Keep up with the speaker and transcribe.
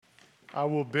I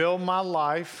will build my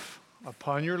life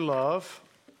upon your love.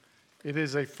 It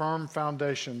is a firm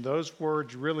foundation. Those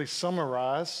words really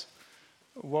summarize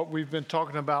what we've been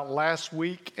talking about last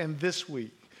week and this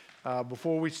week.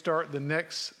 Before we start the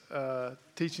next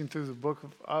teaching through the book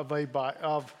of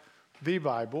the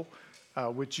Bible,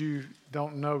 which you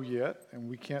don't know yet, and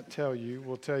we can't tell you.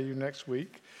 We'll tell you next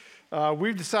week.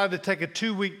 We've decided to take a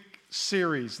 2-week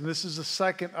series, and this is the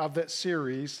second of that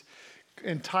series,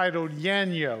 entitled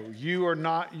Yanyo, You Are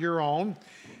Not Your Own.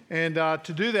 And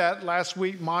to do that, last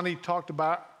week, Monty talked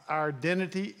about our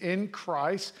identity in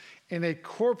Christ in a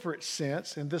corporate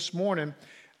sense. And this morning,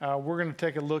 we're going to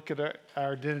take a look at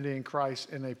our identity in Christ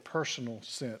in a personal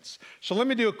sense. So let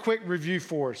me do a quick review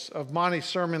for us of Monty's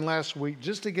sermon last week,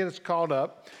 just to get us caught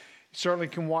up. You certainly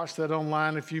can watch that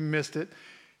online if you missed it.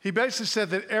 He basically said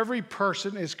that every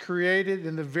person is created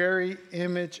in the very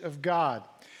image of God.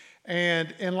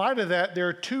 And in light of that, there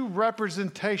are two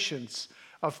representations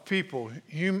of people,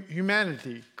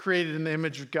 humanity, created in the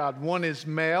image of God. One is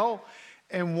male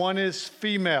and one is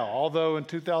female. Although in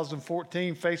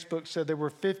 2014, Facebook said there were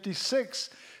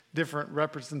 56 different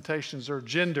representations or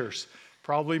genders,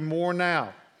 probably more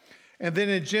now. And then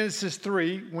in Genesis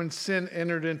 3, when sin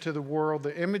entered into the world,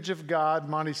 the image of God,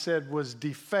 Monty said, was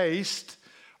defaced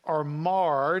or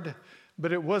marred,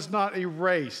 but it was not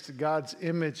erased. God's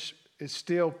image is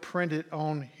still printed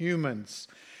on humans.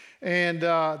 And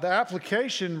the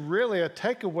application, really a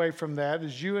takeaway from that,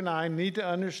 is you and I need to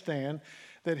understand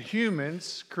that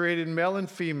humans, created male and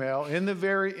female, in the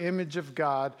very image of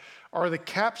God, are the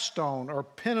capstone or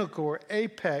pinnacle or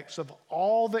apex of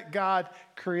all that God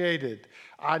created.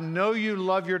 I know you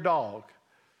love your dog,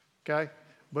 okay?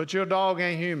 But your dog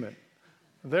ain't human.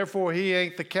 Therefore, he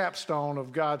ain't the capstone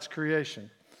of God's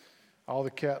creation. All the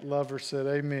cat lovers said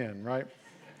amen, right?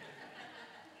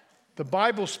 The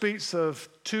Bible speaks of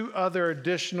two other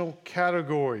additional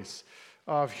categories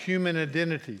of human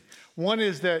identity. One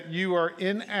is that you are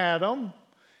in Adam,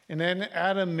 and in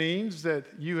Adam means that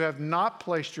you have not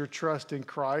placed your trust in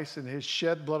Christ and his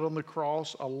shed blood on the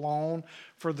cross alone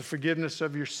for the forgiveness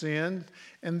of your sins.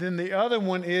 And then the other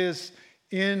one is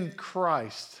in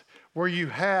Christ, where you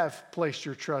have placed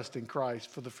your trust in Christ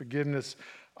for the forgiveness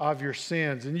of your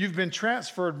sins. And you've been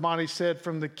transferred, Monty said,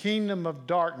 from the kingdom of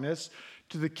darkness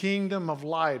to the kingdom of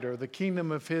light, or the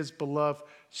kingdom of his beloved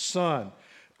Son.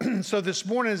 So this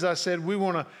morning, as I said, we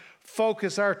want to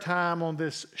focus our time on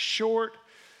this short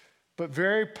but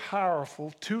very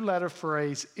powerful 2-letter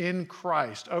phrase, in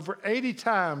Christ. Over 80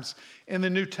 times in the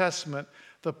New Testament,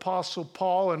 the Apostle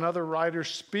Paul and other writers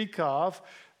speak of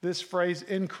this phrase,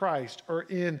 in Christ, or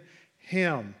in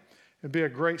him. It'd be a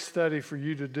great study for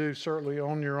you to do, certainly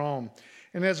on your own.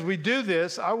 And as we do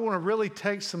this, I want to really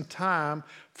take some time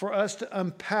for us to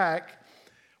unpack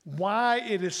why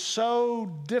it is so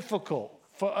difficult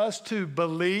for us to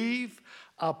believe,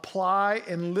 apply,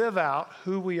 and live out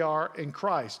who we are in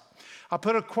Christ. I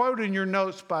put a quote in your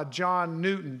notes by John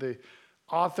Newton, the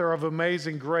author of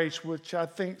Amazing Grace, which I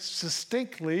think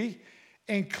succinctly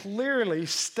and clearly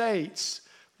states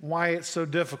why it's so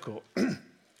difficult.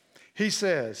 He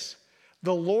says,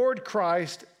 "The Lord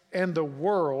Christ and the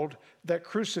world that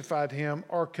crucified him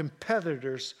are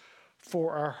competitors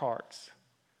for our hearts."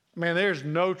 Man, there's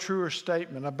no truer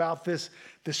statement about this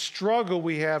struggle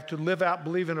we have to live out,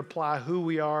 believe, and apply who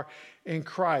we are in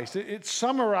Christ. It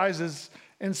summarizes,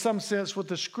 in some sense, what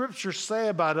the scriptures say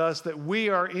about us, that we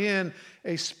are in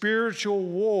a spiritual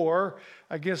war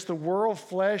against the world,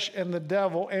 flesh, and the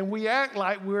devil, and we act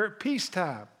like we're at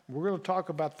peacetime. We're going to talk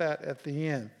about that at the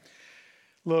end.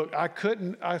 Look,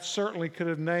 I certainly could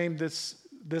have named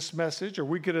this message, or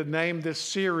we could have named this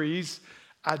series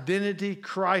Identity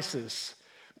Crisis.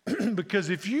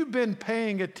 Because if you've been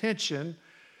paying attention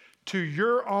to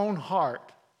your own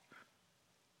heart,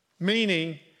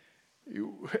 meaning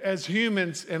as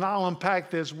humans, and I'll unpack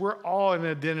this, we're all in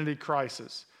an identity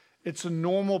crisis. It's a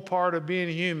normal part of being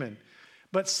human.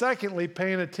 But secondly,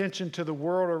 paying attention to the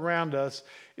world around us,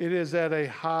 it is at a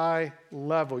high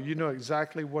level. You know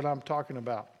exactly what I'm talking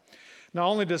about. Not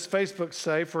only does Facebook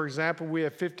say, for example, we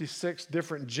have 56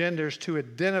 different genders to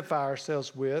identify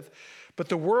ourselves with, but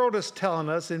the world is telling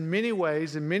us in many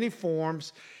ways, in many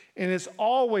forms, and it's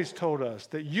always told us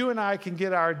that you and I can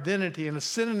get our identity, and a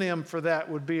synonym for that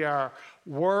would be our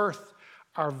worth,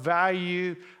 our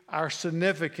value, our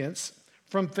significance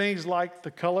from things like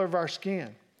the color of our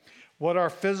skin, what our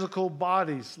physical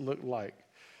bodies look like,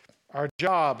 our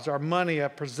jobs, our money, our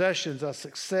possessions, our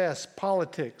success,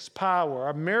 politics, power,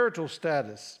 our marital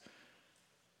status.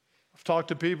 I've talked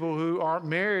to people who aren't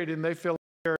married and they feel like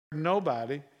they're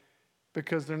nobody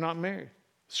because they're not married.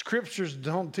 Scriptures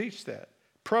don't teach that.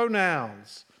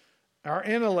 Pronouns, our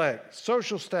intellect,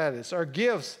 social status, our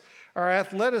gifts, our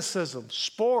athleticism,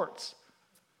 sports.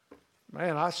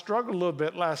 Man, I struggled a little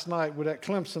bit last night with that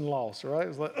Clemson loss, right? It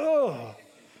was like, oh.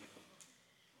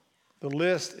 The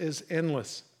list is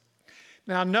endless.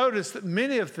 Now, notice that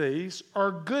many of these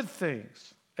are good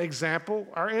things. Example,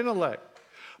 our intellect.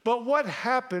 But what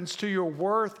happens to your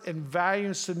worth and value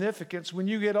and significance when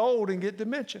you get old and get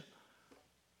dementia?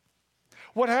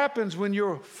 What happens when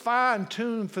your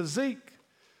fine-tuned physique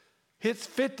hits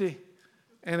 50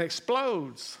 and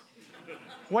explodes?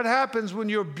 What happens when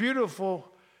your beautiful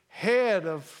head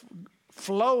of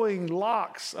flowing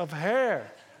locks of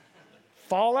hair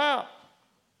fall out?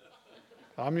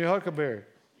 I'm your huckleberry.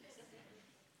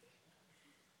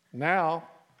 Now,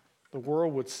 the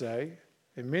world would say,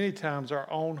 and many times our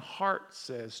own heart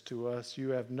says to us, you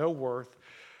have no worth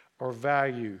or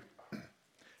value.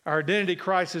 Our identity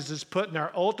crisis is putting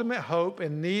our ultimate hope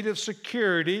and need of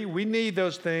security. We need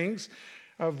those things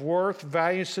of worth,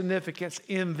 value, significance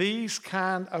in these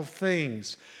kind of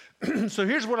things. So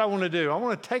here's what I want to do. I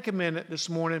want to take a minute this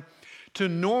morning to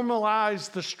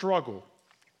normalize the struggle.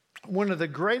 One of the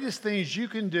greatest things you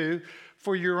can do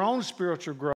for your own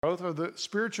spiritual growth or the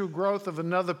spiritual growth of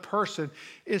another person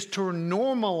is to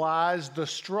normalize the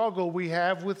struggle we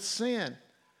have with sin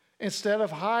instead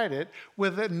of hide it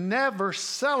with it never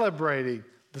celebrating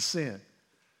the sin.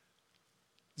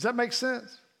 Does that make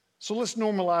sense? So let's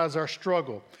normalize our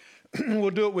struggle. We'll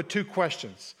do it with two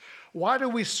questions. Why do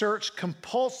we search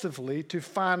compulsively to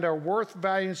find our worth,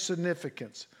 value, and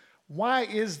significance? Why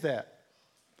is that?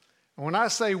 And when I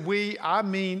say we, I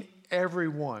mean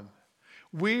everyone.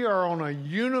 We are on a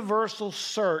universal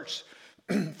search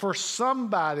for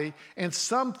somebody and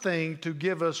something to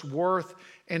give us worth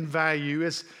and value.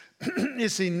 It's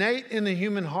innate in the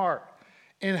human heart.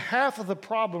 And half of the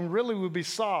problem really would be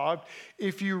solved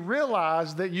if you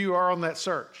realize that you are on that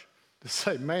search. To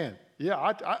say, man,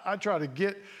 yeah, I try to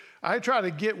get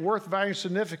worth, value,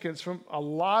 significance from a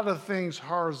lot of things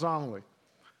horizontally.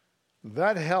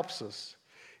 That helps us.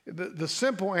 The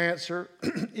simple answer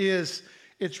is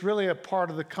it's really a part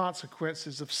of the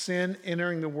consequences of sin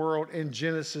entering the world in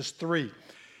Genesis 3.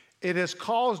 It has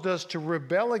caused us to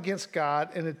rebel against God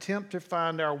and attempt to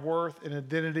find our worth and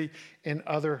identity in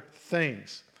other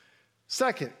things.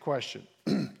 Second question,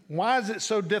 why is it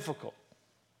so difficult?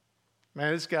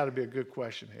 Man, it's got to be a good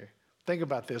question here. Think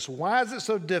about this. Why is it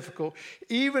so difficult,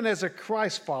 even as a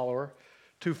Christ follower,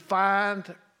 to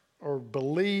find or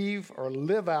believe or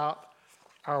live out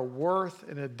our worth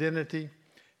and identity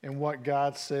and what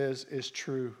God says is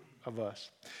true of us?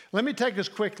 Let me take us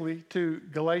quickly to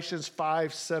Galatians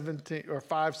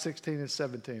 5:16 and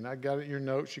 17. I got it in your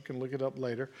notes. You can look it up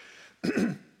later.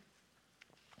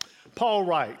 Paul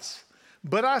writes,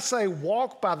 "But I say,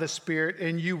 walk by the Spirit,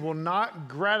 and you will not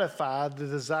gratify the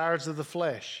desires of the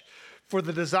flesh. For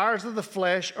the desires of the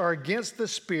flesh are against the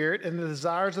Spirit, and the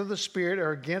desires of the Spirit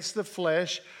are against the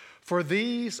flesh. For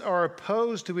these are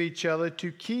opposed to each other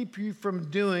to keep you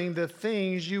from doing the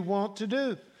things you want to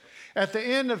do." At the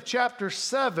end of chapter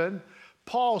 7,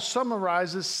 Paul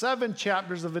summarizes 7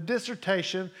 chapters of a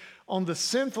dissertation on the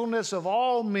sinfulness of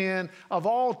all men of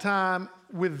all time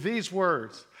with these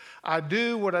words: I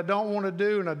do what I don't want to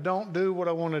do, and I don't do what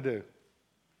I want to do.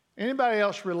 Anybody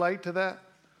else relate to that?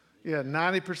 Yeah,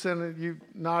 90% of you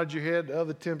nod your head, the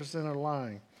other 10% are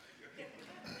lying.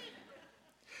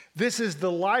 This is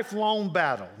the lifelong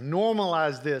battle,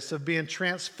 normalize this, of being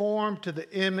transformed to the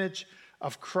image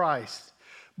of Christ.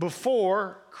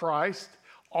 Before Christ,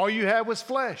 all you had was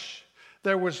flesh.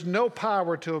 There was no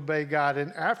power to obey God.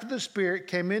 And after the Spirit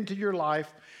came into your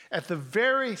life, at the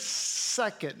very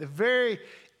second, the very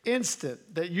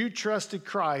instant that you trusted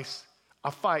Christ,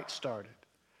 a fight started.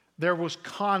 There was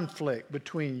conflict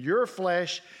between your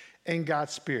flesh and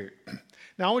God's Spirit.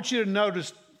 Now, I want you to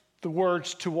notice the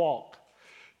words "to walk."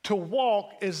 To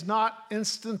walk is not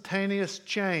instantaneous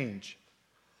change.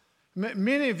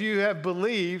 Many of you have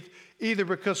believed, either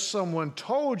because someone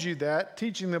told you that,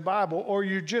 teaching the Bible, or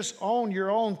you just own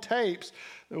your own tapes.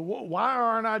 Why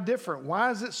aren't I different? Why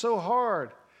is it so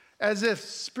hard? As if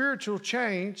spiritual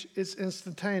change is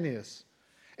instantaneous.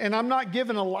 And I'm not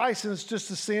giving a license just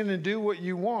to sin and do what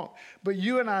you want. But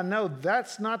you and I know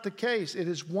that's not the case. It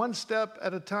is one step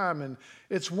at a time. And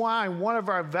it's why one of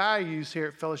our values here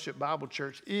at Fellowship Bible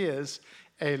Church is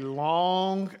a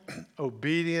long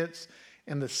obedience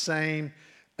in the same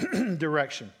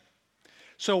direction.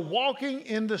 So walking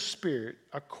in the Spirit,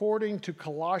 according to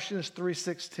Colossians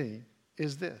 3:16,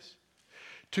 is this: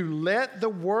 to let the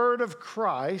word of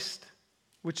Christ,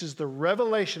 which is the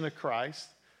revelation of Christ,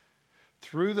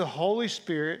 through the Holy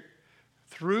Spirit,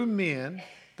 through men,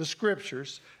 the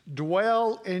scriptures,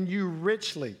 dwell in you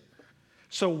richly.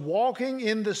 So walking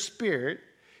in the Spirit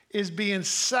is being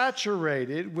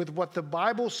saturated with what the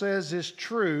Bible says is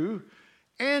true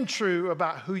and true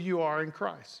about who you are in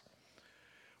Christ.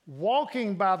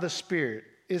 Walking by the Spirit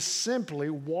is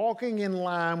simply walking in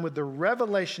line with the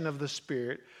revelation of the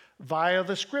Spirit via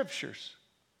the scriptures.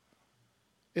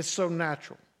 It's so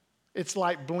natural. It's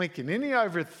like blinking. You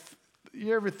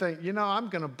ever think, I'm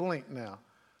going to blink now?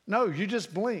 No, you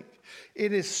just blink.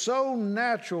 It is so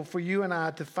natural for you and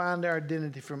I to find our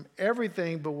identity from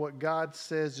everything but what God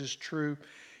says is true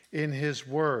in His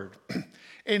Word.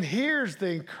 And here's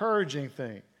the encouraging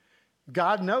thing.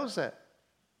 God knows that.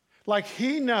 Like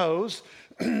He knows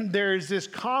there's this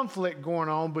conflict going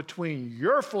on between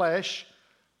your flesh,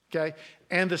 okay,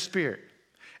 and the Spirit.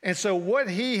 And so what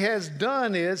He has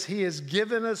done is He has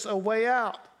given us a way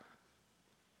out.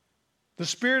 The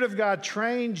Spirit of God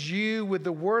trains you with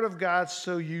the Word of God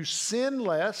so you sin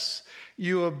less,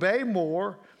 you obey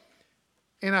more.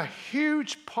 And a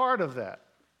huge part of that,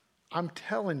 I'm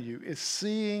telling you, is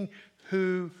seeing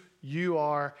who you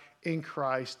are in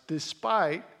Christ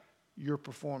despite your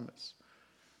performance.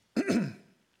 To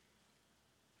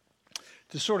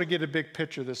sort of get a big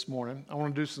picture this morning, I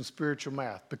want to do some spiritual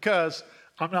math because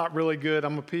I'm not really good.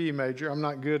 I'm a PE major. I'm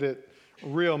not good at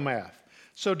real math.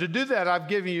 So to do that, I've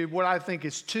given you what I think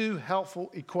is two helpful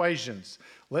equations.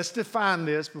 Let's define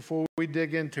this before we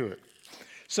dig into it.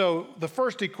 So the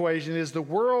first equation is the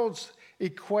world's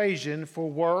equation for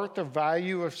worth or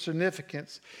value or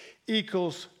significance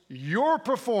equals your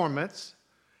performance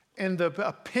and the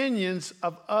opinions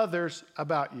of others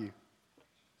about you.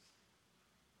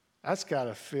 That's got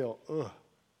to feel,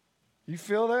 You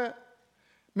feel that?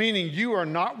 Meaning you are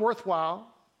not worthwhile.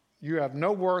 You have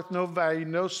no worth, no value,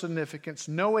 no significance,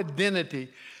 no identity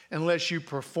unless you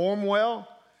perform well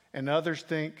and others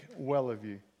think well of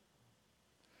you.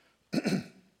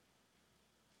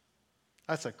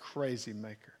 That's a crazy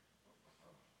maker.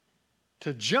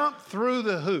 To jump through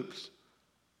the hoops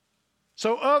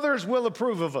so others will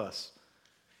approve of us.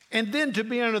 And then to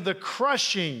be under the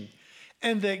crushing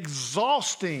and the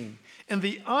exhausting and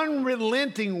the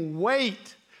unrelenting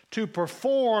weight to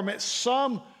perform at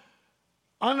some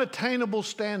unattainable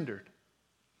standard.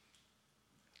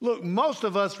 Look, most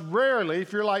of us rarely,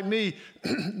 if you're like me,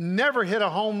 never hit a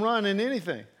home run in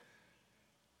anything.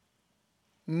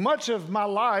 Much of my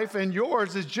life and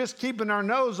yours is just keeping our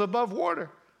nose above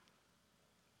water.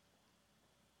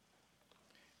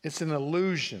 It's an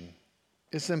illusion.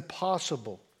 It's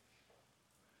impossible.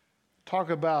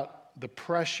 Talk about the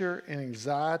pressure and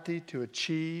anxiety to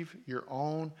achieve your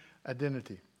own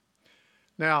identity.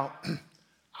 Now,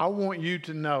 I want you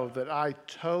to know that I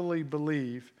totally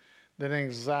believe that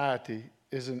anxiety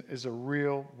is a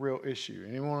real issue.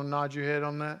 Anyone want to nod your head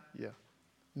on that? Yeah.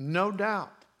 No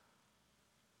doubt.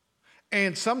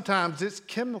 And sometimes it's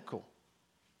chemical.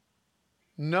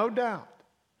 No doubt.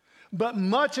 But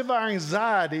much of our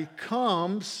anxiety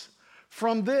comes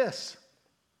from this.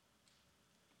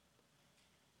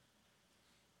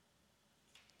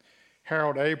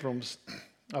 Harold Abrams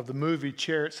of the movie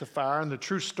Chariots of Fire and the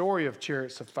true story of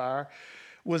Chariots of Fire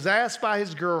was asked by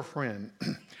his girlfriend,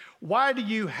 why do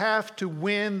you have to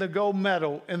win the gold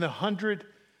medal in the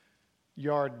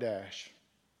 100-yard dash?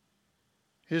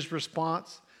 His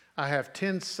response, I have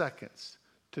 10 seconds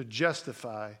to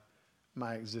justify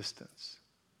my existence.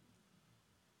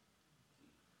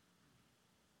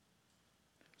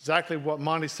 Exactly what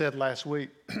Monty said last week.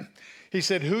 He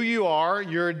said, who you are,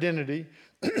 your identity,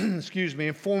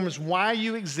 informs why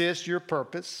you exist, your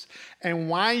purpose, and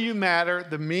why you matter,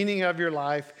 the meaning of your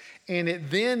life, and it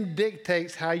then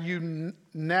dictates how you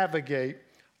navigate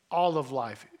all of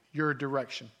life, your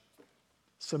direction.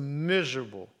 It's a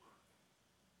miserable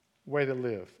way to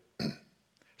live.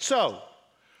 So,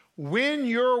 when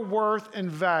your worth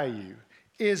and value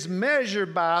is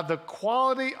measured by the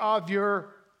quality of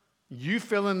you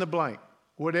fill in the blank,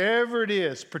 whatever it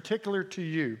is particular to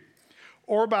you,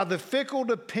 or by the fickle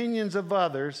opinions of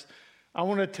others, I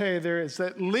want to tell you there is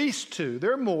at least two.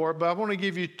 There are more, but I want to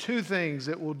give you two things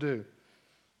it will do.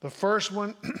 The first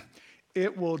one,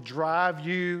 it will drive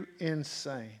you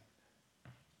insane.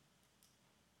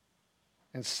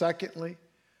 And secondly,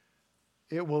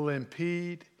 it will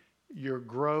impede your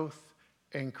growth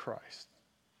in Christ.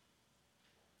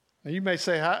 Now you may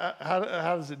say,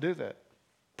 how does it do that?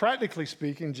 Practically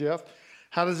speaking, Jeff,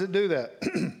 how does it do that?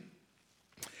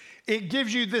 It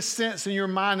gives you this sense in your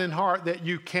mind and heart that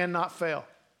you cannot fail.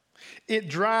 It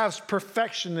drives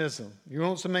perfectionism. You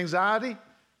want some anxiety?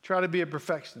 Try to be a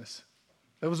perfectionist.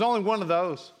 There was only one of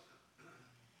those.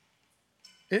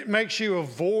 It makes you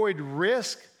avoid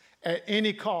risk at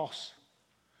any cost.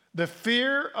 The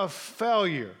fear of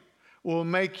failure will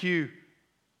make you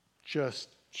just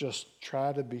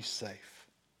try to be safe.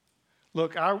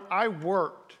 Look, I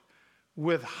worked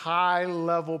with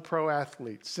high-level pro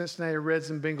athletes, Cincinnati Reds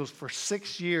and Bengals, for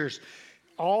 6 years,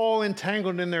 all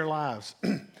entangled in their lives.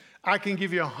 I can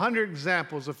give you 100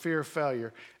 examples of fear of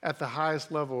failure at the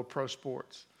highest level of pro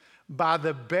sports by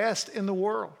the best in the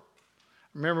world.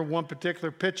 I remember one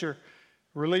particular pitcher,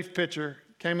 relief pitcher,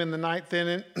 came in the ninth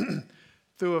inning,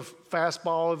 threw a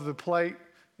fastball over the plate.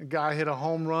 The guy hit a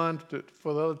home run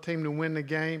for the other team to win the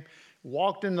game.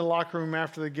 Walked in the locker room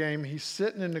after the game. He's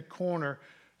sitting in the corner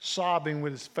sobbing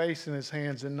with his face in his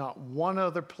hands, and not one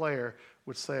other player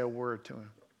would say a word to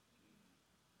him.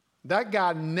 That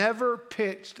guy never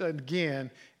pitched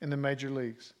again in the major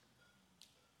leagues.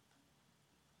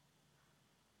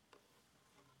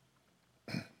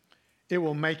 It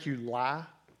will make you lie.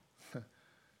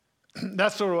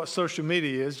 That's sort of what social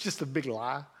media is, just a big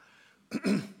lie.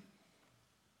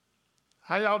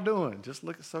 How y'all doing? Just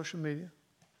look at social media.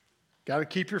 Got to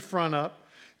keep your front up.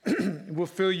 It will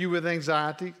fill you with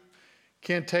anxiety.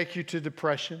 Can take you to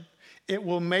depression. It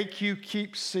will make you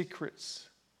keep secrets.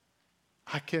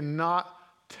 I cannot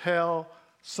tell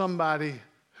somebody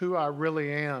who I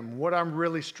really am, what I'm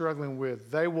really struggling with.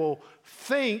 They will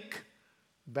think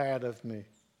bad of me.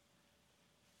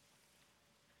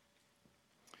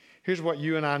 Here's what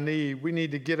you and I need. We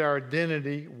need to get our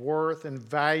identity, worth, and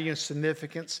value and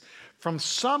significance from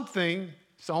something,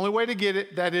 it's the only way to get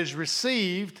it, that is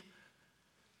received,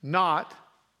 not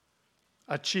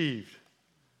achieved.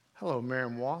 Hello,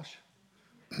 Miriam Wash.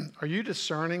 Are you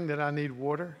discerning that I need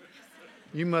water?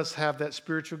 You must have that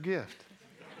spiritual gift.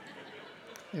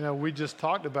 You know, we just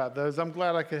talked about those. I'm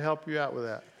glad I could help you out with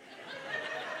that.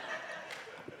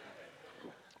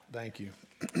 Thank you.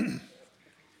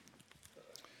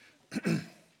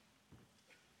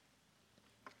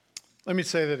 Let me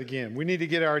say that again. We need to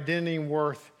get our identity and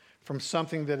worth from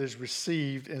something that is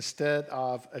received instead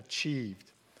of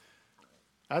achieved.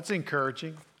 That's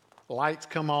encouraging. Lights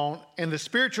come on. And the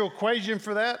spiritual equation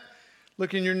for that,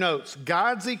 look in your notes.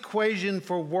 God's equation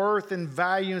for worth and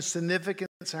value and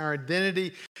significance, our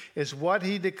identity, is what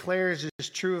he declares is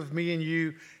true of me and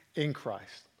you in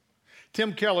Christ.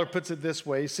 Tim Keller puts it this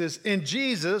way. He says, in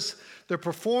Jesus, the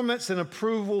performance and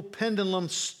approval pendulum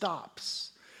stops.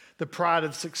 The pride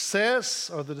of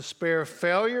success or the despair of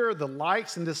failure, the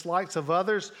likes and dislikes of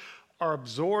others are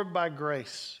absorbed by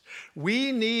grace.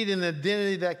 We need an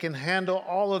identity that can handle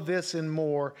all of this and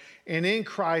more. And in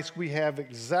Christ, we have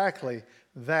exactly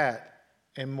that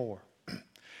and more.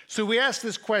 So we ask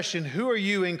this question, who are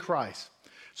you in Christ?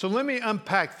 So let me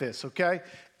unpack this, okay?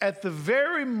 At the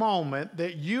very moment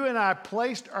that you and I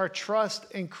placed our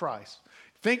trust in Christ,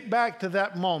 think back to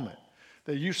that moment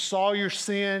that you saw your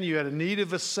sin, you had a need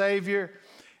of a Savior,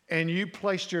 and you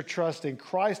placed your trust in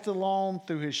Christ alone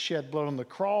through his shed blood on the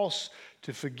cross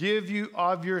to forgive you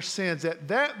of your sins. At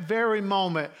that very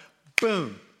moment,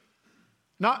 boom.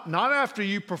 Not after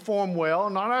you performed well,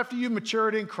 not after you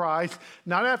matured in Christ,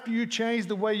 not after you changed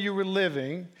the way you were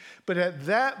living, but at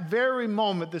that very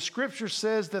moment, the scripture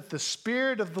says that the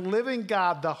Spirit of the living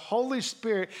God, the Holy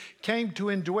Spirit, came to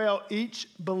indwell each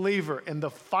believer, and the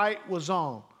fight was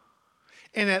on.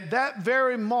 And at that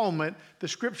very moment, the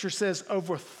scripture says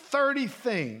over 30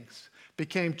 things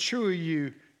became true of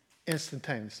you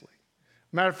instantaneously.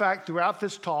 Matter of fact, throughout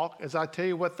this talk, as I tell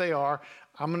you what they are,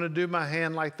 I'm going to do my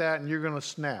hand like that and you're going to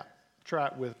snap. Try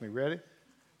it with me. Ready?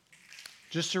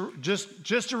 Just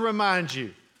to remind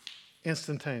you,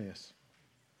 instantaneous.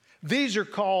 These are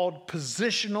called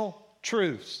positional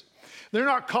truths. They're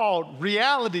not called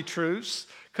reality truths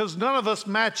because none of us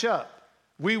match up.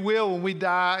 We will when we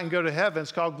die and go to heaven.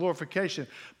 It's called glorification.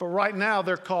 But right now,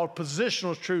 they're called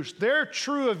positional truths. They're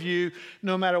true of you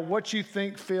no matter what you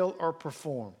think, feel, or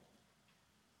perform.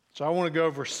 So I want to go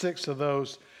over 6 of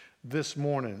those this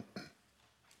morning.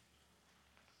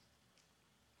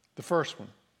 The first one,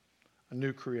 a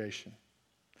new creation.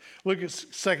 Look at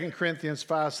 2 Corinthians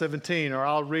 5:17, or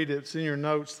I'll read it. It's in your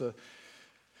notes. The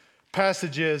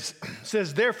passage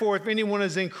says, therefore, if anyone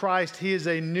is in Christ, he is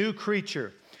a new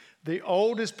creature. The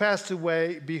old has passed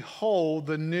away. Behold,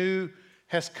 the new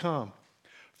has come.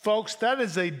 Folks, that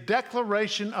is a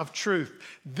declaration of truth.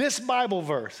 This Bible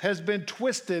verse has been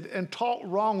twisted and taught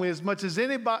wrongly as much as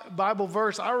any Bible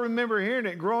verse. I remember hearing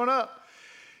it growing up,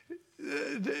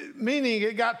 meaning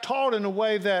it got taught in a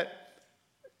way that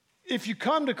if you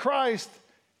come to Christ,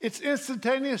 it's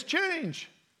instantaneous change.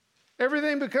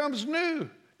 Everything becomes new.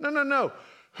 No.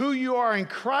 Who you are in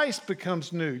Christ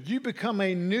becomes new. You become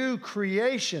a new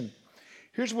creation.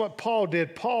 Here's what Paul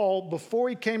did. Paul, before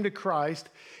he came to Christ,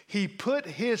 he put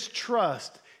his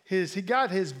trust, he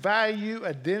got his value,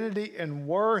 identity, and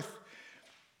worth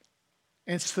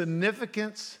and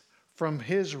significance from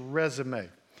his resume.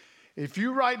 If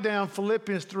you write down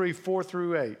Philippians 3, 4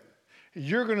 through 8,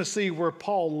 you're going to see where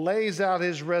Paul lays out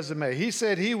his resume. He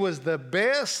said he was the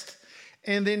best,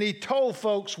 and then he told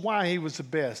folks why he was the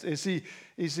best. As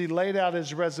he laid out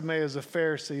his resume as a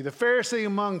Pharisee, the Pharisee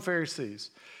among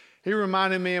Pharisees. He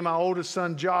reminded me of my oldest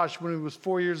son, Josh, when he was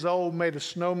 4 years old, made a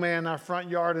snowman in our front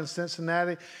yard in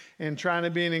Cincinnati, and trying to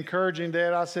be an encouraging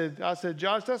dad. I said,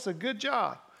 Josh, that's a good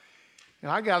job. And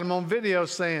I got him on video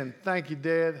saying, thank you,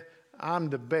 Dad. I'm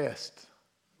the best.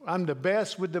 I'm the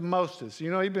best with the mostest. You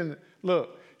know,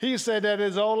 he said that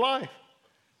his whole life.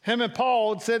 Him and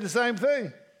Paul had said the same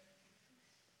thing.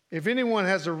 If anyone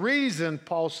has a reason,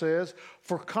 Paul says,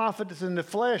 for confidence in the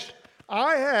flesh,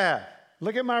 I have.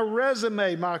 Look at my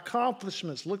resume, my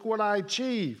accomplishments. Look what I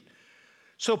achieved.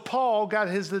 So Paul got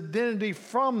his identity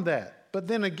from that. But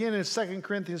then again in 2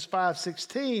 Corinthians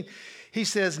 5:16, he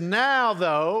says, now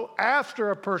though, after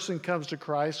a person comes to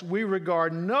Christ, we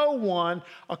regard no one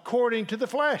according to the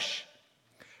flesh.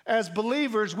 As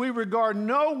believers, we regard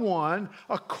no one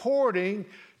according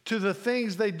to the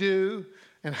things they do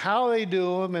and how they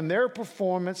do them and their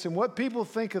performance and what people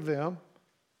think of them.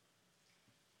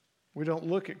 We don't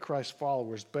look at Christ's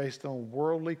followers based on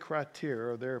worldly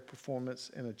criteria of their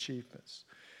performance and achievements.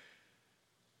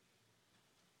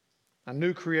 A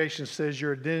new creation says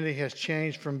your identity has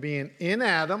changed from being in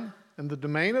Adam, in the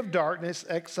domain of darkness,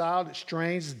 exiled,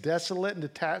 estranged, desolate, and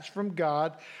detached from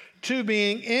God, to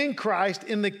being in Christ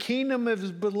in the kingdom of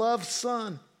his beloved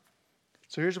Son.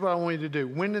 So here's what I want you to do.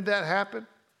 When did that happen?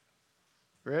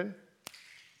 Ready? As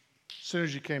soon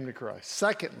as you came to Christ.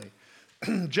 Secondly,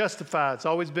 justified. It's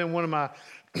always been one of my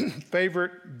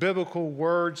favorite biblical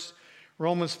words.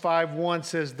 Romans 5:1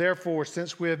 says, therefore,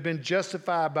 since we have been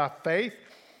justified by faith,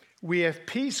 we have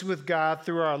peace with God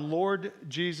through our Lord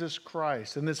Jesus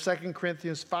Christ. And then 2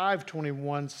 Corinthians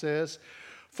 5:21 says,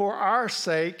 for our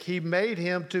sake he made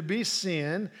him to be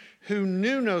sin who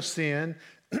knew no sin,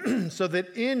 so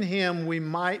that in him we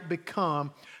might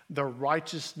become the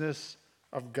righteousness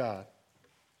of God.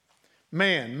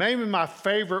 Man, maybe my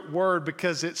favorite word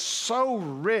because it's so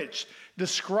rich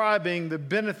describing the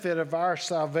benefit of our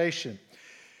salvation.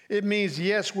 It means,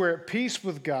 yes, we're at peace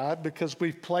with God because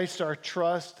we've placed our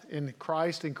trust in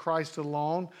Christ and Christ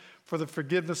alone for the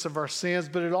forgiveness of our sins.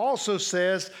 But it also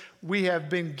says we have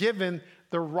been given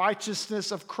the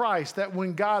righteousness of Christ, that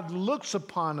when God looks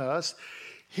upon us,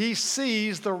 he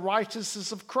sees the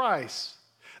righteousness of Christ.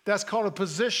 That's called a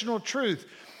positional truth.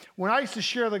 When I used to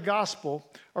share the gospel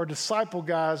or disciple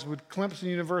guys with Clemson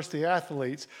University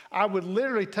athletes, I would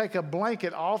literally take a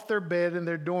blanket off their bed in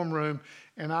their dorm room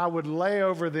and I would lay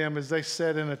over them as they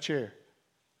sat in a chair.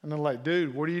 And they're like,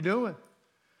 dude, what are you doing?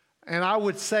 And I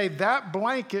would say that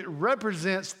blanket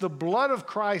represents the blood of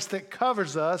Christ that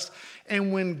covers us.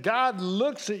 And when God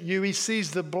looks at you, he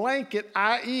sees the blanket,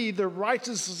 i.e. the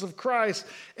righteousness of Christ,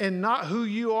 and not who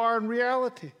you are in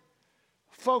reality.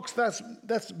 Folks,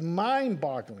 that's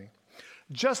mind-boggling.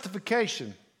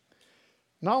 Justification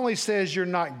not only says you're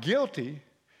not guilty,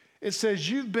 it says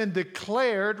you've been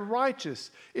declared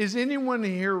righteous. Is anyone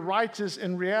here righteous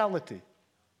in reality?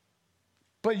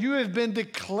 But you have been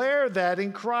declared that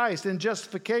in Christ. In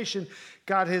justification,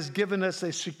 God has given us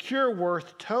a secure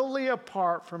worth totally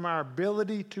apart from our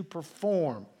ability to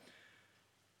perform,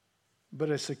 but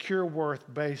a secure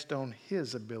worth based on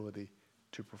his ability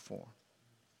to perform.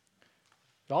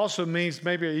 It also means,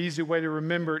 maybe an easy way to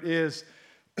remember it is,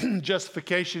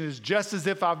 justification is just as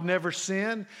if I've never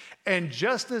sinned and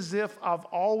just as if I've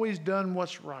always done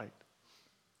what's right.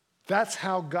 That's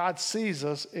how God sees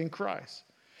us in Christ.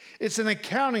 It's an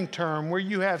accounting term where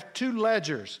you have two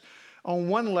ledgers. On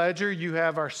one ledger, you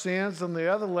have our sins. On the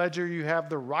other ledger, you have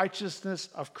the righteousness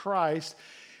of Christ.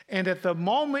 And at the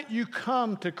moment you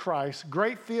come to Christ,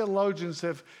 great theologians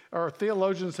have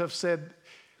said,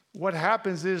 what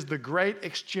happens is the great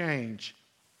exchange.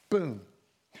 Boom.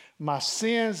 My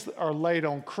sins are laid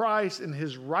on Christ and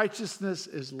his righteousness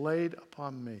is laid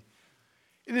upon me.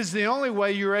 It is the only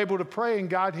way you're able to pray and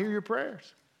God hear your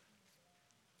prayers.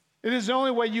 It is the only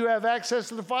way you have access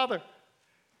to the Father.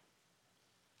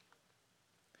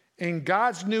 In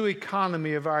God's new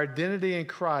economy of our identity in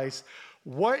Christ,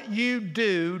 what you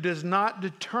do does not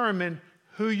determine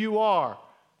who you are.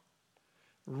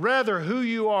 Rather, who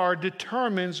you are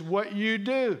determines what you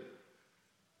do.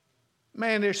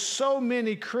 Man, there's so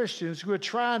many Christians who are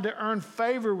trying to earn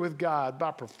favor with God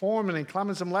by performing and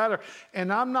climbing some ladder.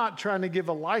 And I'm not trying to give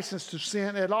a license to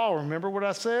sin at all. Remember what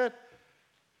I said?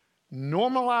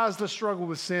 Normalize the struggle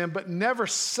with sin, but never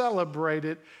celebrate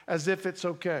it as if it's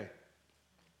okay.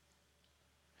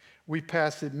 We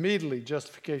pass immediately,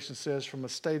 justification says, from a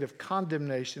state of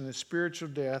condemnation and spiritual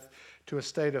death to a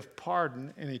state of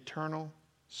pardon and eternal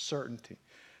certainty.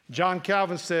 John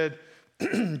Calvin said,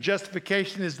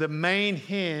 justification is the main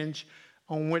hinge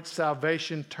on which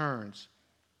salvation turns.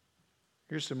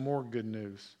 Here's some more good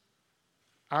news.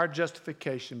 Our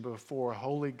justification before a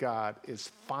holy God is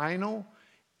final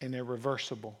and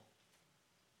irreversible.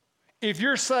 If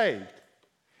you're saved,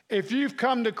 if you've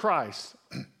come to Christ,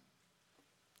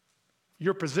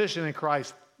 your position in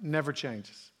Christ never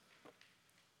changes.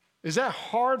 Is that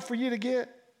hard for you to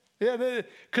get? Yeah,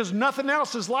 because nothing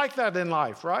else is like that in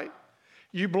life, right?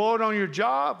 You blow it on your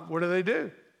job, what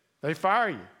do? They fire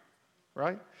you,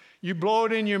 right? You blow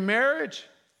it in your marriage.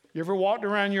 You ever walked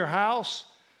around your house,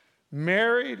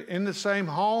 married, in the same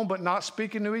home, but not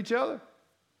speaking to each other?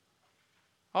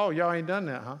 Oh, y'all ain't done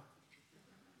that, huh?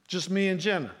 Just me and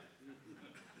Jenna.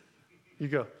 You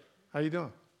go, how you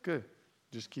doing? Good.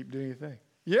 Just keep doing your thing.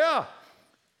 Yeah.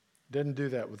 Doesn't do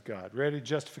that with God. Ready?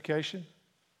 Justification?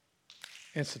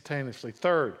 Instantaneously.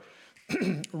 Third,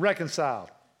 reconciled.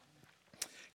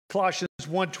 Colossians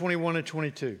 1:21 and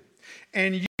 22.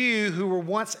 And you who were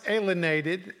once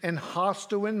alienated and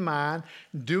hostile in mind,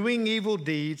 doing evil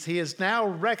deeds, he is now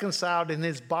reconciled in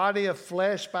his body of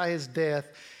flesh by his death,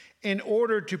 in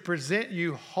order to present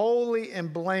you holy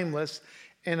and blameless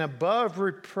and above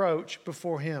reproach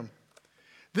before him.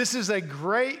 This is a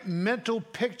great mental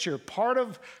picture. Part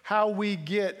of how we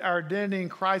get our identity in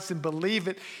Christ and believe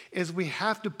it is we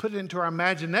have to put it into our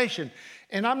imagination.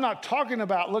 And I'm not talking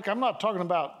about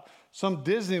some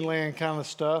Disneyland kind of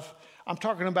stuff. I'm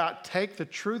talking about take the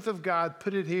truth of God,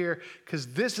 put it here, because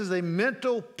this is a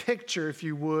mental picture, if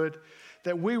you would,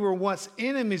 that we were once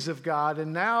enemies of God,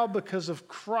 and now because of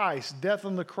Christ's death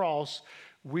on the cross,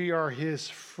 we are his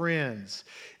friends.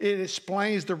 It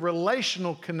explains the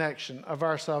relational connection of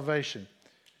our salvation.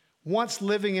 Once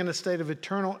living in a state of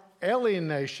eternal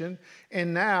alienation,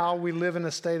 and now we live in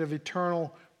a state of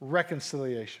eternal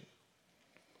reconciliation.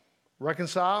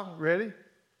 Reconcile, ready?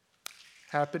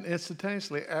 Happened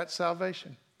instantaneously at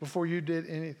salvation before you did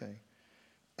anything.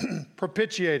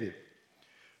 Propitiated.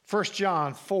 1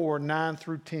 John 4, 9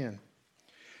 through 10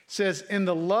 says, in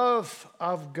the love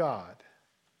of God,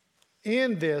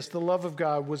 in this, the love of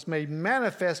God was made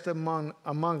manifest among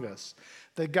us,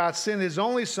 that God sent his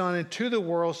only Son into the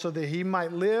world so that we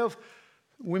might live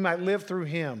through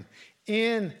him.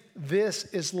 In this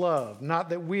is love, not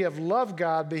that we have loved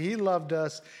God, but he loved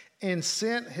us and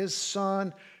sent his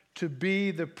Son to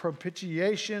be the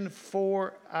propitiation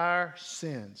for our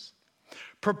sins.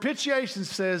 Propitiation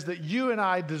says that you and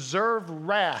I deserve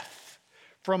wrath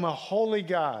from a holy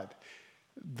God.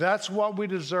 That's what we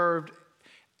deserved.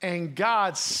 And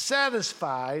God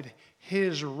satisfied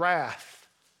his wrath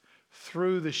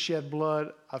through the shed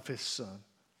blood of his Son.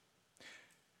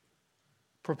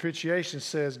 Propitiation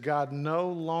says God no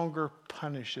longer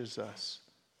punishes us.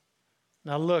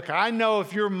 Now look, I know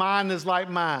if your mind is like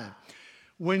mine,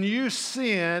 when you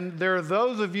sin, there are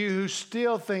those of you who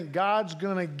still think God's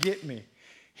going to get me.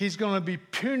 He's going to be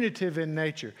punitive in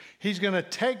nature. He's going to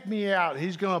take me out.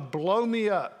 He's going to blow me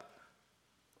up.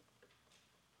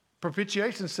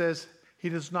 Propitiation says he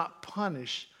does not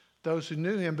punish those who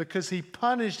knew him because he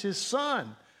punished his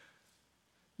Son.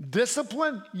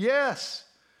 Discipline? Yes.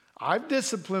 I've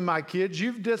disciplined my kids.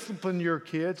 You've disciplined your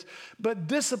kids. But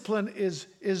discipline is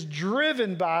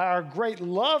driven by our great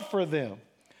love for them,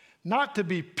 not to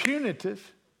be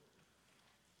punitive.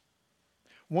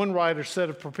 One writer said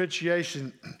of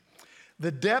propitiation,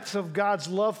 the depth of God's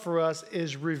love for us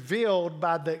is revealed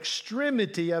by the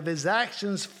extremity of his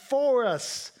actions for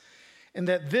us, and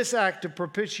that this act of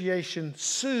propitiation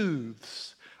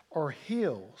soothes or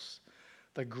heals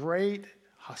the great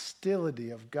hostility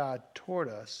of God toward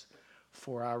us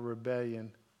for our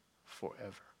rebellion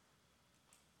forever.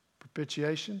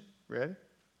 Propitiation, ready?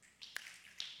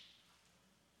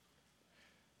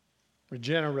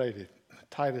 Regenerated,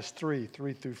 Titus 3,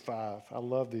 3 through 5. I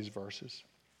love these verses.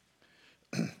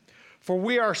 For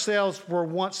we ourselves were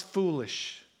once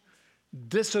foolish,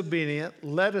 disobedient,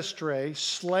 led astray,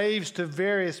 slaves to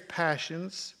various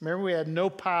passions. Remember, we had no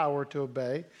power to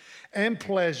obey, and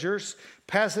pleasures,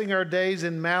 passing our days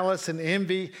in malice and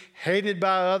envy, hated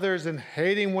by others and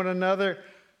hating one another.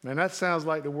 Man, that sounds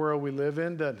like the world we live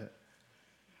in, doesn't it?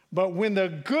 But when the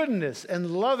goodness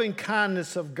and loving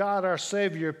kindness of God our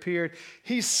Savior appeared,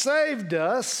 he saved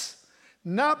us,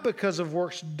 not because of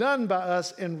works done by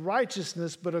us in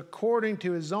righteousness, but according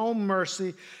to his own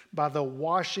mercy by the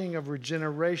washing of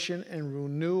regeneration and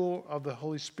renewal of the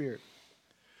Holy Spirit.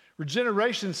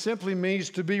 Regeneration simply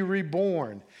means to be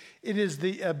reborn. It is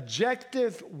the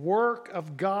objective work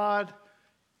of God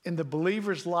in the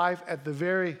believer's life at the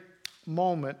very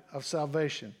moment of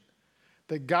salvation.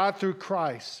 That God, through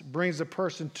Christ, brings a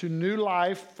person to new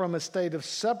life from a state of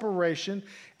separation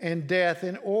and death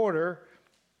in order,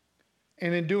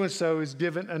 and in doing so is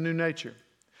given a new nature.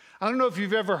 I don't know if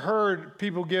you've ever heard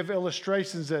people give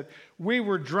illustrations that we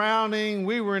were drowning,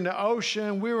 we were in the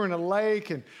ocean, we were in a lake,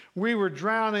 and we were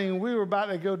drowning, we were about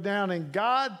to go down, and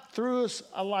God threw us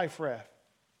a life raft,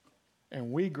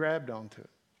 and we grabbed onto it.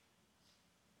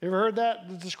 You ever heard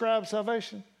that describe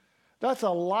salvation? That's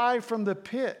a life from the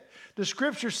pit. The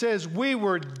scripture says we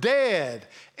were dead,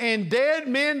 and dead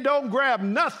men don't grab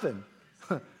nothing.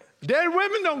 Dead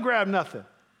women don't grab nothing.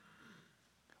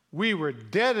 We were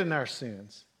dead in our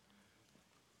sins.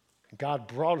 God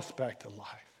brought us back to life.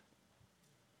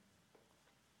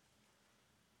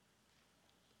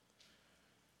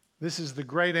 This is the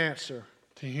great answer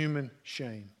to human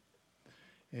shame.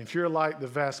 And if you're like the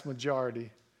vast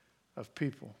majority of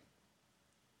people,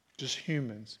 just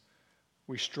humans,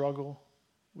 we struggle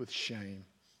with shame.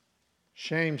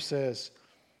 Shame says,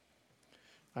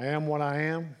 I am what I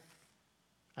am.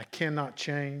 I cannot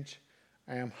change.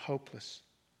 I am hopeless.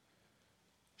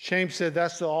 Shame said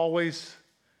that's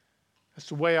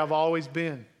the way I've always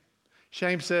been.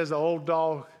 Shame says the old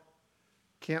dog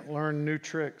can't learn new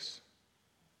tricks.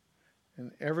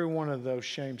 And every one of those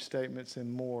shame statements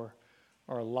and more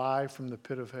are a lie from the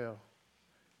pit of hell.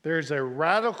 There's a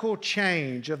radical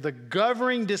change of the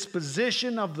governing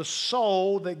disposition of the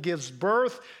soul that gives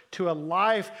birth to a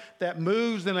life that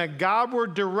moves in a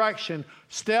Godward direction,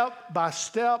 step by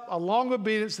step, along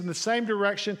obedience in the same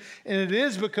direction. And it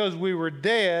is because we were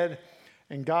dead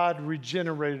and God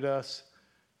regenerated us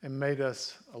and made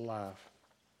us alive.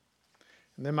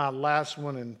 And then my last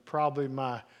one, and probably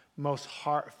my most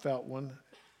heartfelt one,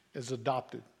 is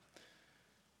adopted.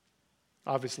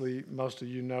 Obviously, most of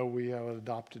you know we have an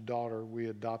adopted daughter. We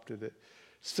adopted at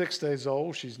 6 days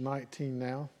old. She's 19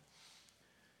 now.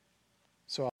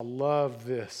 So I love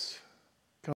this.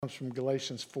 It comes from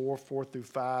Galatians 4 through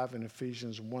 5, and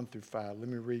Ephesians 1 through 5. Let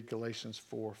me read Galatians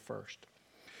 4 first.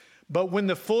 But when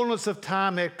the fullness of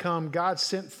time had come, God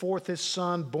sent forth his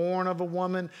Son, born of a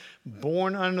woman,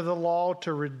 born under the law,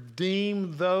 to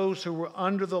redeem those who were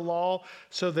under the law,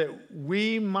 so that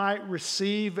we might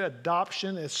receive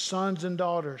adoption as sons and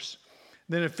daughters.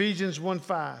 Then Ephesians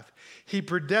 1:5, he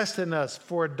predestined us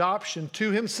for adoption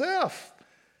to himself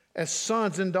as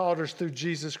sons and daughters through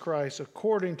Jesus Christ,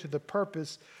 according to the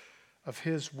purpose of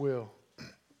his will.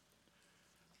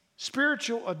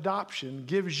 Spiritual adoption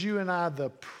gives you and I the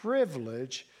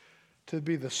privilege to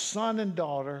be the son and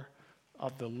daughter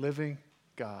of the living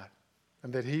God,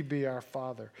 and that he be our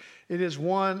Father. It is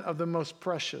one of the most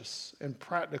precious and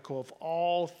practical of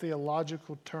all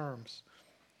theological terms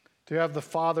to have the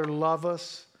Father love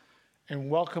us and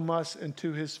welcome us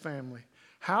into his family.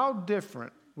 How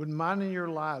different would mine and your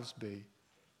lives be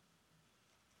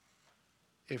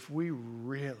if we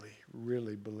really,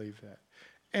 really believe that?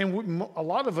 And a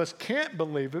lot of us can't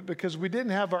believe it because we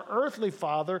didn't have an earthly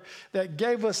father that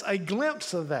gave us a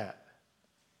glimpse of that.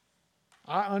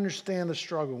 I understand the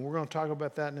struggle, and we're going to talk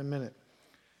about that in a minute.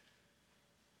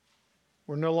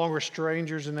 We're no longer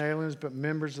strangers and aliens, but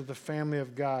members of the family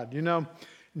of God. You know,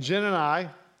 Jen and I,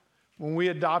 when we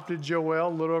adopted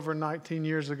Joelle a little over 19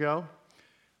 years ago,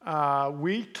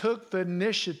 we took the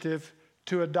initiative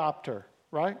to adopt her,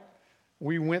 right?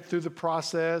 We went through the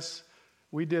process.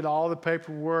 We did all the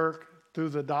paperwork through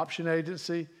the adoption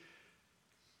agency.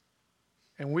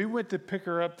 And we went to pick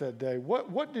her up that day.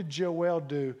 What did Joelle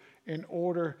do in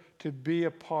order to be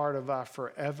a part of our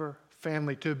forever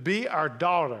family, to be our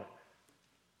daughter?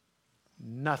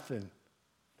 Nothing.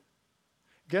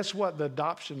 Guess what the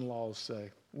adoption laws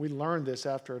say? We learned this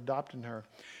after adopting her.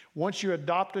 Once you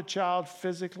adopt a child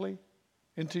physically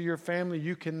into your family,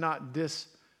 you cannot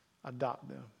disadopt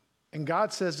them. And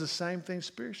God says the same thing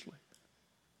spiritually.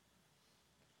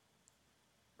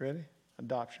 Ready?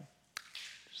 Adoption.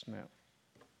 Snap.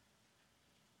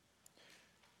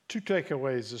 2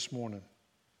 takeaways this morning.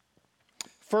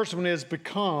 First one is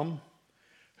become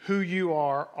who you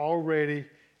are already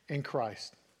in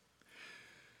Christ.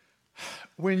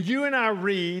 When you and I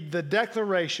read the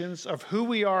declarations of who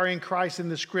we are in Christ in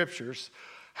the scriptures,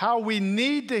 how we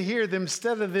need to hear them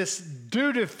instead of this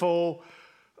dutiful,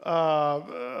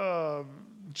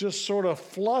 just sort of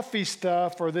fluffy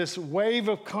stuff or this wave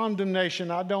of condemnation,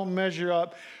 I don't measure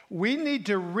up. We need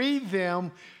to read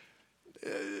them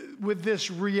with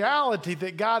this reality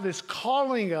that God is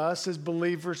calling us as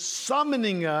believers,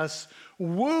 summoning us,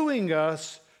 wooing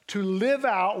us to live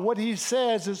out what he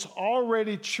says is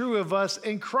already true of us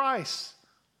in Christ.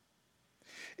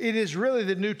 It is really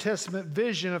the New Testament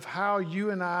vision of how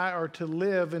you and I are to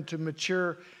live and to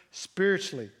mature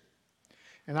spiritually.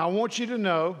 And I want you to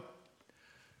know,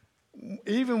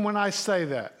 even when I say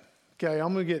that, okay,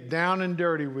 I'm going to get down and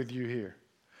dirty with you here.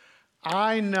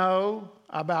 I know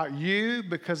about you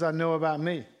because I know about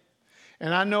me.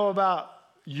 And I know about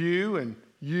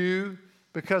you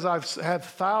because I've had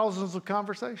thousands of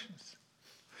conversations.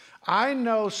 I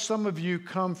know some of you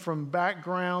come from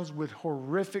backgrounds with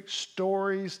horrific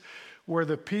stories where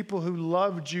the people who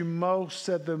loved you most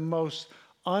said the most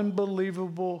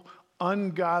unbelievable,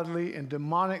 ungodly, and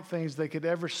demonic things they could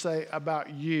ever say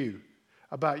about you,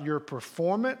 about your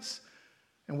performance,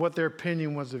 and what their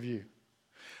opinion was of you.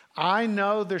 I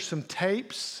know there's some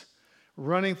tapes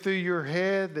running through your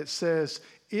head that says,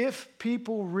 if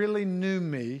people really knew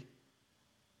me,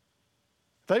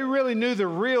 they really knew the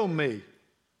real me.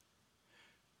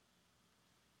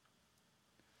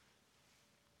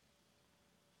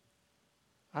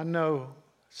 I know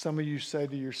some of you say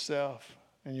to yourself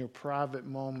in your private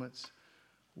moments,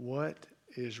 what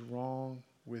is wrong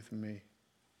with me?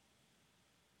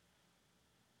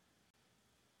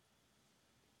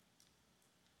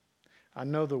 I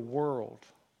know the world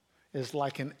is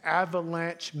like an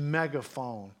avalanche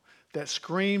megaphone that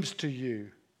screams to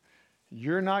you,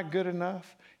 you're not good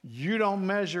enough, you don't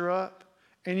measure up,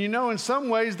 and you know in some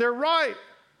ways they're right.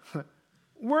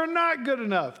 We're not good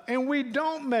enough, and we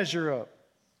don't measure up.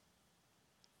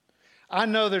 I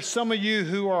know there's some of you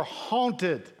who are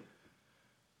haunted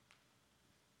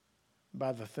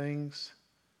by the things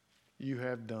you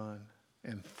have done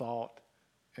and thought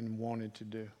and wanted to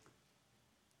do.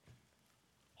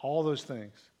 All those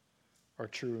things are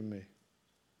true of me.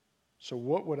 So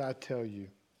what would I tell you?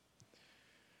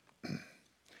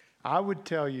 I would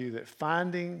tell you that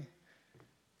finding,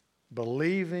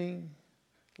 believing,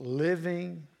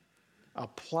 living,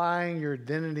 applying your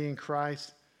identity in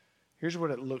Christ, here's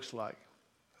what it looks like.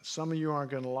 Some of you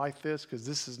aren't going to like this because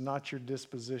this is not your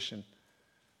disposition,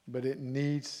 but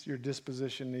your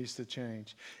disposition needs to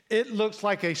change. It looks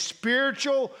like a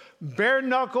spiritual,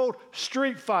 bare-knuckled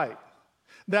street fight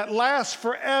that lasts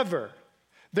forever.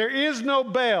 There is no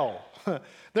bell.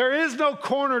 There is no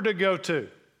corner to go to.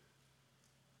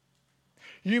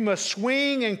 You must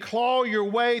swing and claw your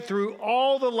way through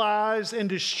all the lies and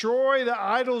destroy the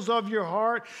idols of your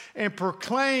heart and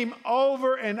proclaim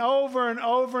over and over and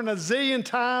over and a zillion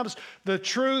times the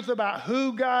truth about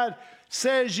who God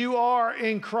says you are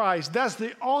in Christ. That's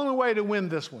the only way to win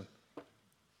this one.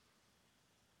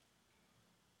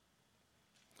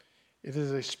 It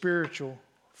is a spiritual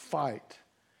fight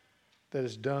that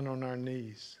is done on our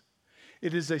knees.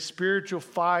 It is a spiritual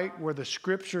fight where the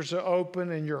scriptures are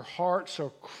open and your hearts are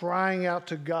crying out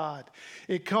to God.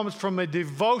 It comes from a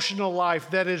devotional life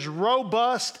that is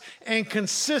robust and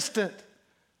consistent.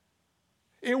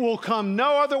 It will come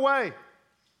no other way.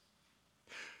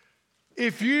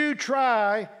 If you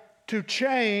try to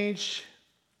change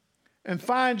and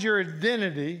find your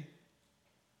identity,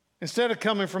 instead of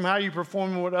coming from how you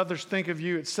perform and what others think of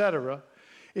you, etc.,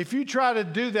 if you try to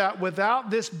do that without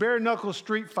this bare-knuckle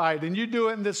street fight, and you do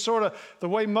it in this sort of, the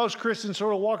way most Christians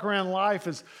sort of walk around life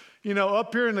is,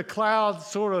 up here in the clouds,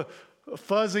 sort of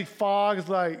fuzzy fog. It's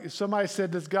like if somebody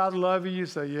said, does God love you? You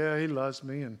say, yeah, he loves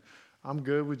me, and I'm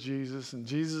good with Jesus, and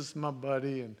Jesus is my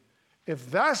buddy. And if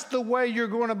that's the way you're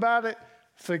going about it,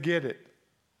 forget it.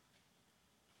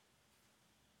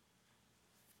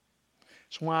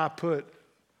 That's why I put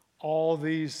all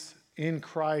these in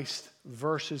Christ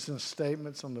verses and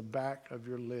statements on the back of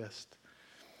your list.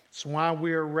 It's why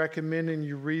we are recommending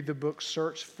you read the book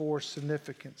Search for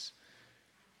Significance.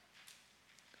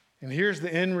 And here's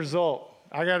the end result.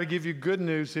 I got to give you good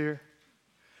news here.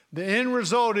 The end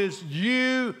result is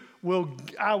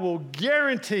I will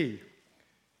guarantee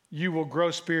you will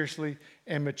grow spiritually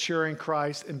and mature in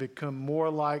Christ and become more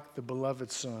like the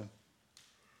beloved Son.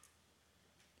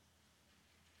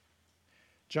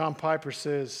 John Piper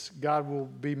says, God will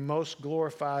be most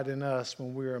glorified in us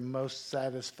when we are most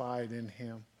satisfied in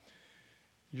him.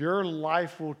 Your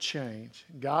life will change.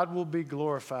 God will be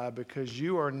glorified because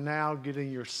you are now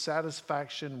getting your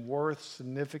satisfaction, worth,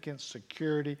 significance,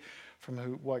 security from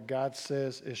what God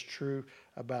says is true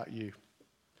about you.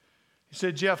 He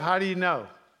said, Jeff, how do you know?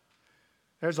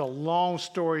 There's a long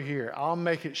story here. I'll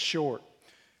make it short.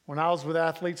 When I was with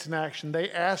Athletes in Action, they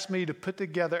asked me to put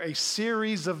together a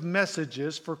series of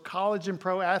messages for college and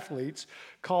pro athletes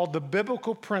called The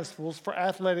Biblical Principles for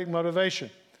Athletic Motivation.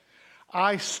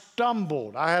 I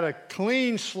stumbled. I had a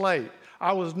clean slate.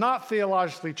 I was not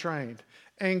theologically trained.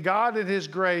 And God in his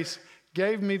grace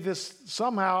gave me this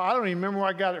somehow, I don't even remember where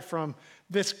I got it from,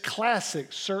 this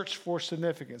classic, Search for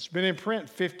Significance. Been in print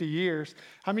 50 years.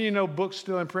 How many of you know books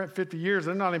still in print 50 years?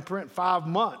 They're not in print 5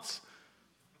 months.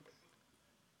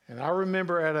 And I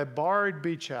remember at a borrowed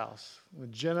beach house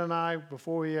with Jen and I,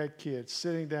 before we had kids,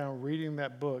 sitting down reading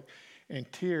that book and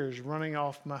tears running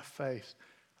off my face.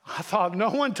 I thought, no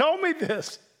one told me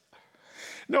this.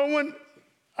 No one,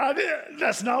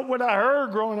 that's not what I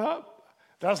heard growing up.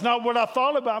 That's not what I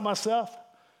thought about myself.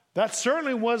 That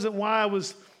certainly wasn't why I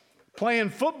was playing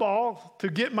football, to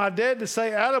get my dad to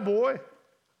say, attaboy.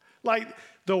 Like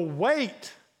the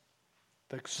weight,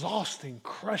 the exhausting,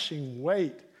 crushing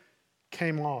weight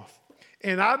came off.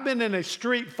 And I've been in a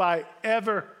street fight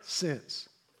ever since.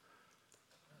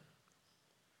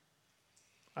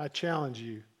 I challenge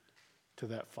you to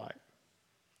that fight.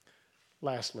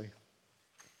 Lastly,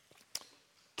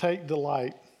 take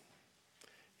delight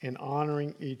in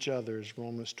honoring each other, as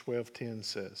Romans 12:10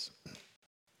 says.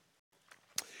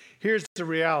 Here's the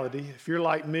reality. If you're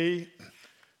like me,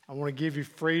 I want to give you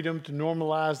freedom to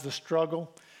normalize the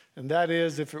struggle. And that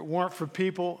is, if it weren't for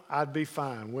people, I'd be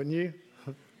fine, wouldn't you?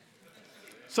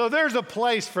 So there's a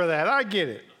place for that. I get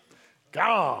it.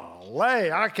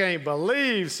 Golly, I can't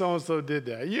believe so-and-so did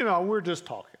that. You know, we're just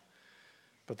talking.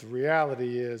 But the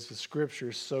reality is, the scripture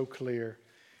is so clear.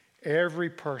 Every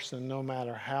person, no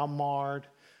matter how marred,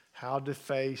 how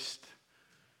defaced,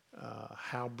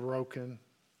 how broken.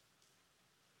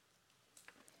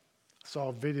 I saw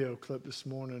a video clip this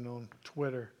morning on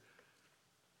Twitter.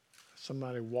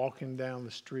 Somebody walking down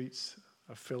the streets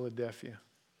of Philadelphia.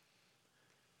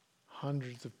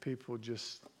 Hundreds of people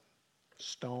just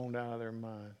stoned out of their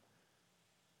mind.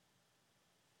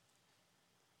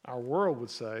 Our world would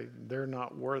say they're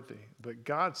not worthy. But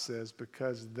God says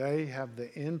because they have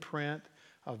the imprint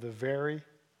of the very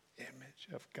image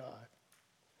of God.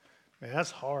 Man,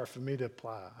 that's hard for me to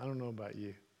apply. I don't know about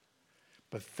you.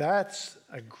 But that's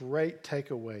a great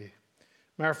takeaway.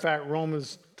 Matter of fact,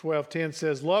 Romans 12:10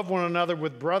 says, love one another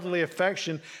with brotherly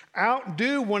affection.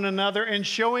 Outdo one another in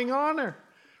showing honor.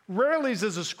 Rarely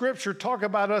does the scripture talk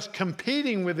about us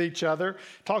competing with each other.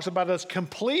 It talks about us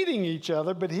completing each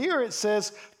other. But here it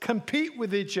says compete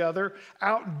with each other,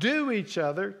 outdo each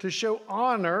other to show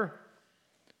honor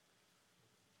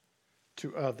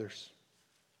to others.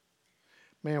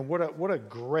 Man, what a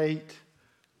great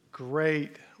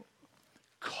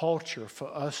culture for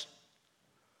us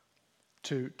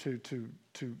to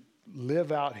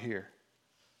live out here.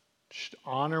 Just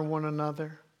honor one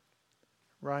another,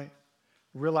 right?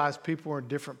 Realize people are in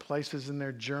different places in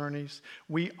their journeys.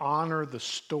 We honor the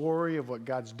story of what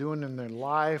God's doing in their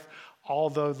life,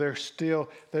 although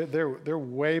they're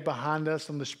way behind us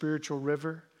on the spiritual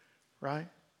river, right?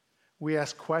 We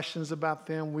ask questions about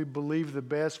them. We believe the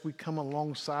best. We come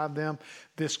alongside them.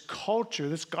 This culture,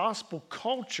 this gospel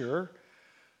culture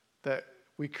that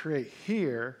we create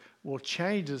here will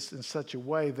change us in such a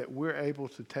way that we're able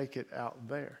to take it out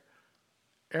there.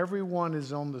 Everyone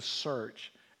is on the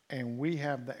search, and we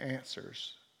have the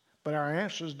answers. But our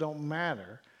answers don't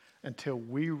matter until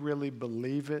we really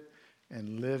believe it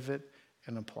and live it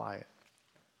and apply it.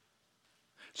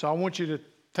 So I want you to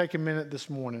take a minute this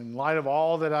morning. In light of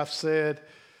all that I've said,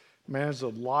 man, there's a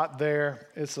lot there.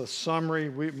 It's a summary.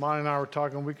 Monty and I were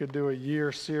talking, we could do a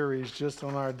year series just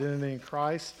on our identity in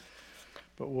Christ,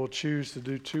 but we'll choose to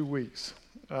do 2 weeks.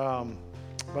 But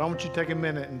I want you to take a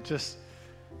minute and just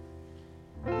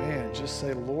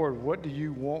say, Lord, what do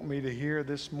you want me to hear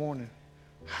this morning?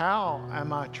 How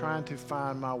am I trying to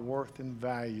find my worth and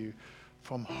value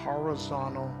from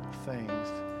horizontal things?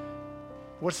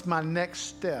 What's my next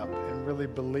step in really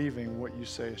believing what you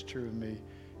say is true of me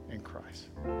in Christ?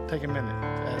 Take a minute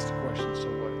to ask the question, so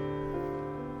what?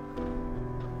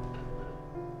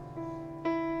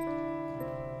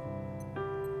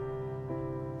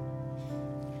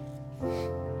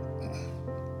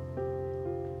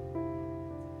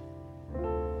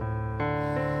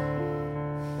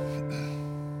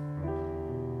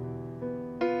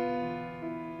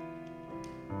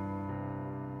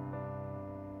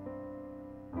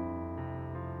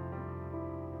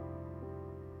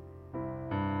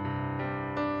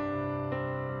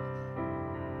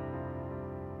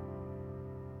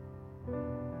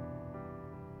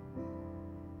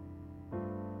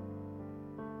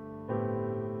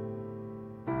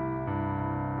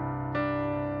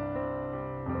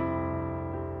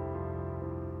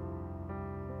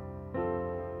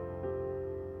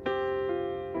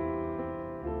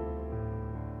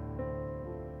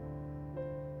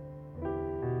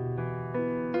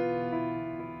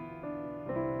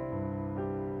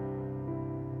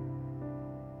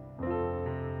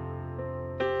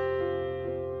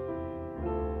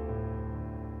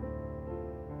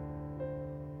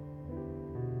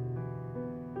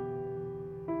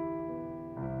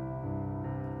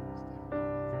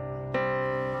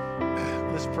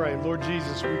 Let's pray. Lord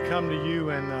Jesus, we come to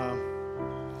you and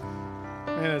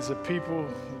as a people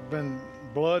who've been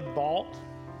blood bought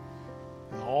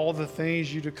and all the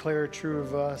things you declare true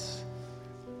of us,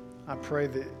 I pray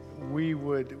that we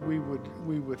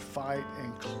would fight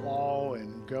and claw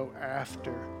and go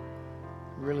after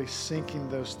really sinking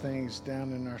those things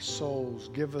down in our souls.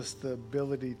 Give us the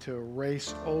ability to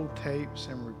erase old tapes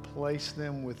and replace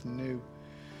them with new.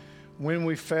 When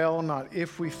we fail, not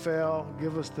if we fail,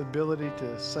 give us the ability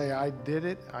to say, I did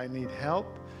it, I need help,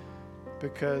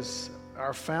 because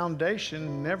our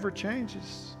foundation never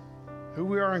changes. Who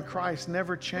we are in Christ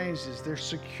never changes. There's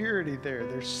security there,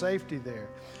 there's safety there.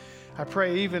 I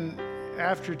pray even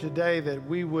after today that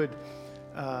we would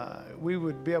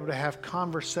be able to have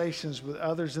conversations with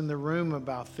others in the room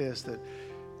about this, that,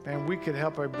 man, we could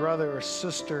help a brother or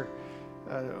sister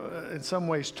in some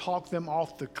ways talk them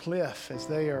off the cliff as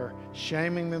they are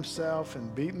shaming themselves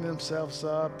and beating themselves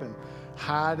up and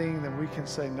hiding. Then we can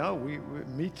say, no,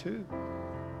 me too.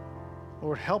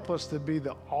 Lord, help us to be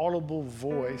the audible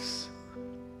voice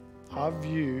of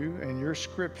you and your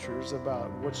scriptures about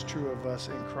what's true of us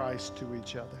in Christ to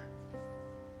each other.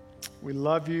 We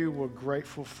love you. We're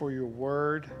grateful for your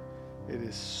word. It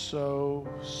is so,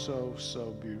 so,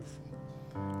 so beautiful.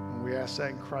 And we ask that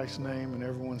in Christ's name, and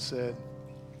everyone said,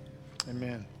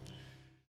 amen.